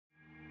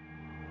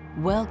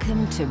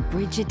Welcome to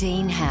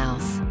Brigidine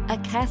House, a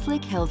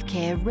Catholic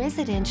healthcare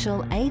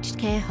residential aged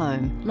care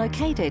home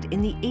located in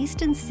the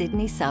eastern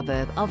Sydney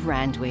suburb of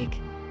Randwick.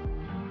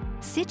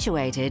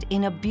 Situated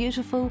in a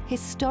beautiful,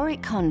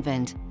 historic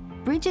convent,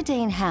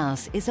 Brigidine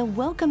House is a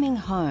welcoming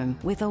home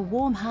with a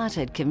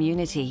warm-hearted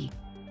community.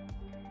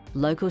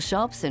 Local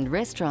shops and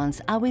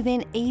restaurants are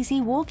within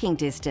easy walking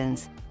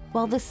distance,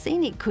 while the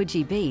scenic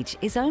Coogee Beach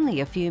is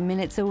only a few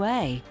minutes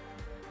away.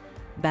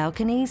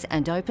 Balconies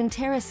and open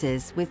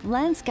terraces with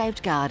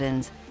landscaped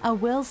gardens are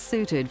well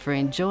suited for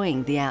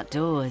enjoying the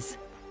outdoors.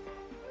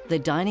 The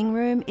dining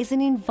room is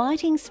an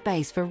inviting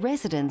space for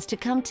residents to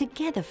come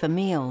together for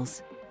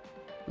meals.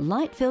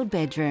 Light-filled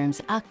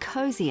bedrooms are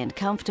cosy and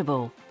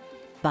comfortable.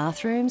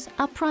 Bathrooms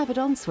are private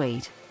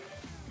ensuite.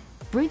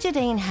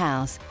 Brigidine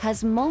House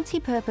has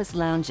multi-purpose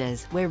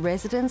lounges where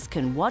residents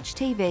can watch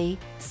TV,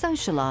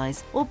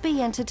 socialise or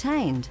be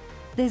entertained.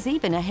 There's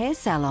even a hair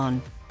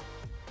salon.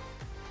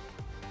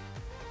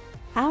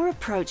 Our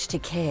approach to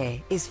care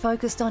is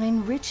focused on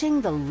enriching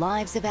the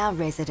lives of our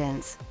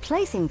residents,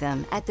 placing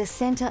them at the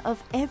centre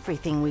of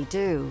everything we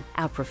do.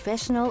 Our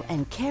professional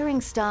and caring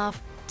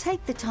staff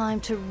take the time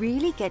to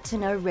really get to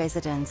know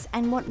residents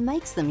and what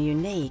makes them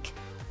unique,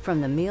 from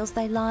the meals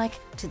they like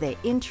to their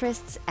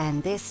interests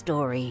and their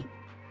story.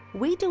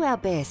 We do our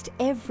best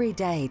every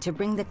day to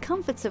bring the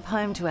comforts of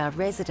home to our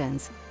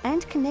residents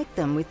and connect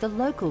them with the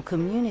local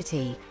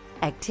community.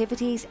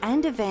 Activities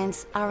and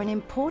events are an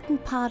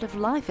important part of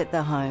life at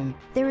the home.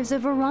 There is a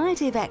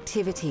variety of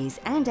activities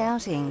and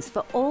outings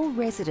for all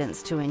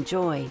residents to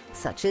enjoy,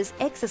 such as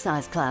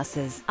exercise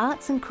classes,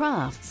 arts and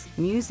crafts,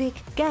 music,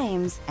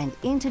 games, and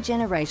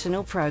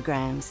intergenerational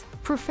programs.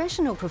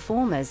 Professional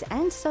performers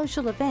and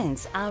social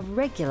events are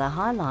regular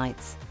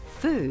highlights.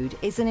 Food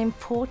is an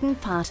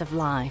important part of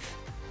life.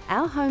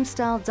 Our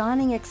home-style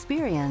dining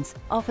experience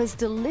offers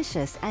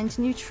delicious and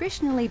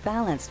nutritionally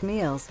balanced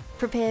meals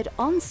prepared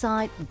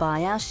on-site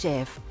by our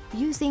chef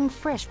using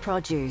fresh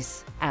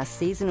produce. Our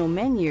seasonal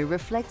menu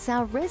reflects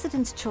our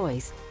residents'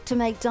 choice to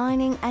make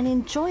dining an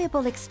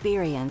enjoyable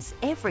experience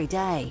every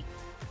day.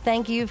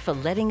 Thank you for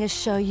letting us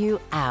show you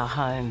our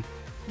home.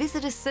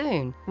 Visit us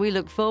soon. We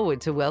look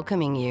forward to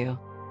welcoming you.